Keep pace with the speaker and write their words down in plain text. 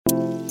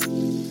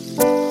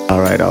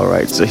all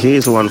right. So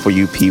here's one for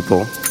you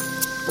people.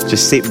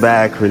 Just sit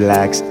back,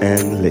 relax,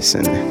 and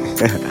listen.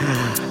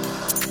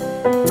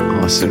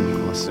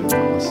 Awesome, awesome,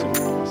 awesome,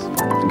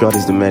 awesome. God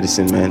is the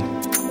medicine, man.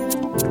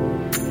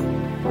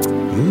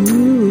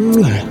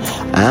 Ooh,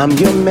 I'm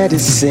your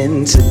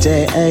medicine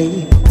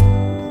today.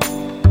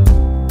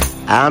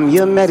 I'm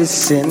your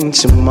medicine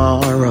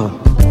tomorrow.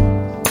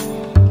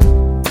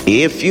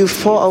 If you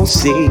fall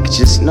sick,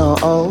 just know,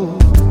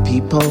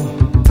 people,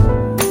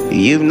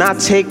 you've not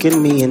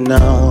taken me in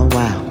a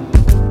while.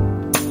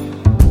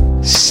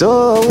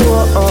 So,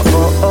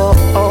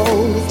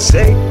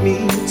 take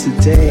me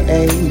today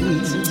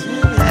and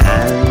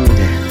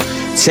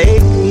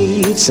take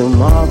me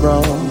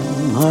tomorrow.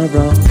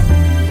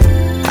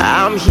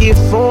 I'm here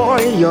for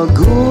your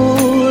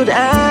good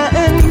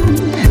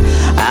and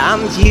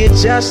I'm here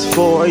just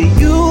for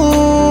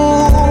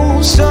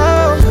you. So,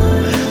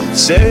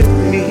 take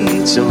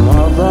me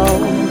tomorrow.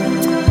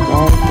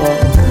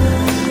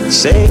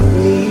 Take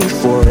me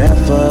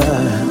forever.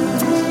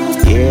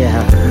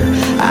 Yeah,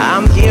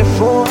 I'm here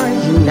for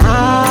you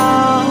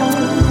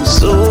now.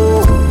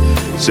 So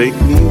take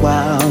me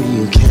while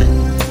you can.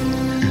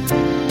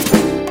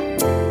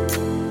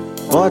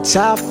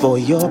 Butter for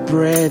your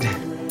bread.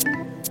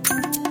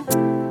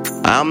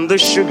 I'm the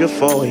sugar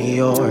for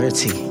your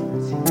tea.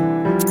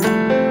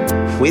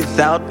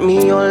 Without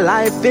me, your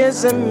life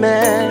is a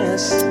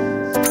mess.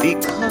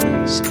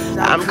 Because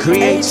I'm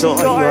creator,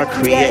 your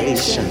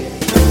creation.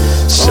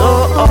 So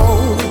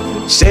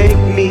take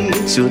me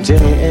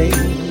today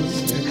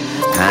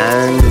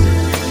and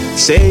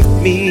take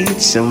me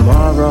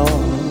tomorrow.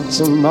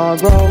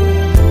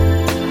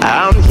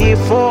 I'm here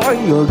for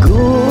your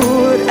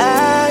good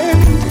and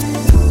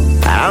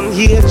I'm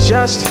here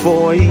just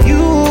for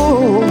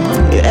you.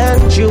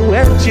 And you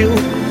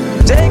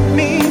take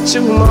me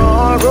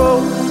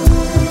tomorrow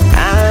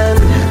and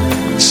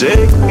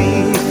take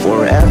me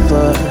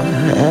forever.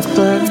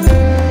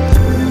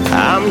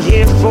 I'm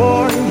here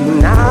for you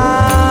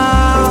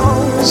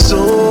now.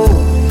 So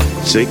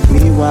take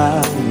me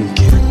while you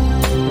can.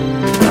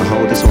 Now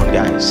hold this one,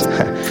 guys.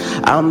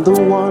 I'm the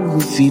one who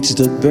feeds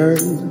the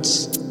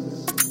birds,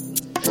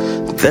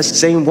 the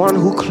same one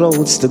who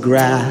clothes the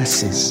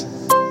grasses.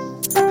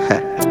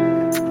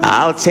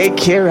 I'll take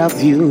care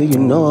of you, you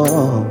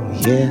know,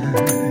 yeah.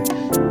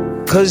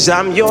 'Cause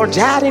I'm your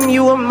dad and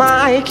you are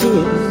my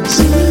kids.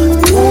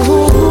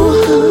 Ooh.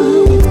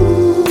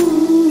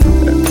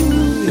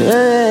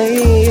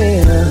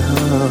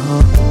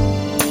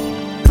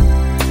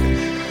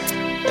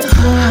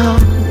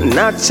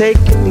 Not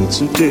taking me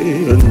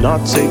today and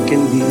not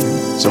taking me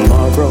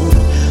tomorrow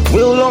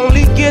will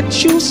only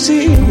get you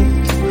sick.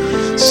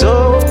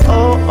 So,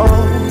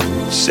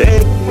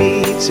 take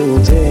me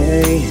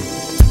today,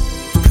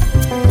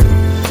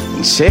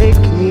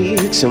 take me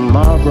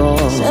tomorrow.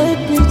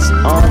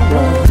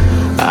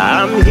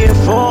 I'm here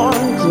for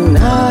you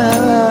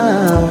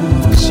now.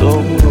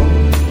 So,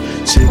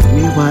 take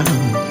me while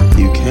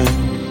you can.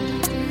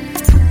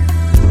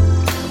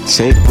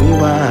 Take me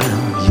while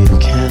you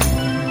can.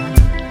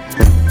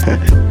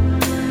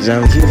 'Cause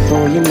I'm here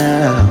for you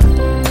now,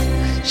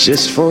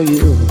 just for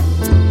you,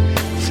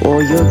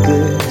 for your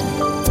good,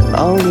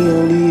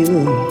 only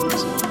you.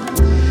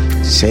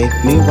 Take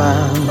me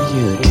while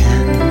you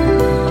can.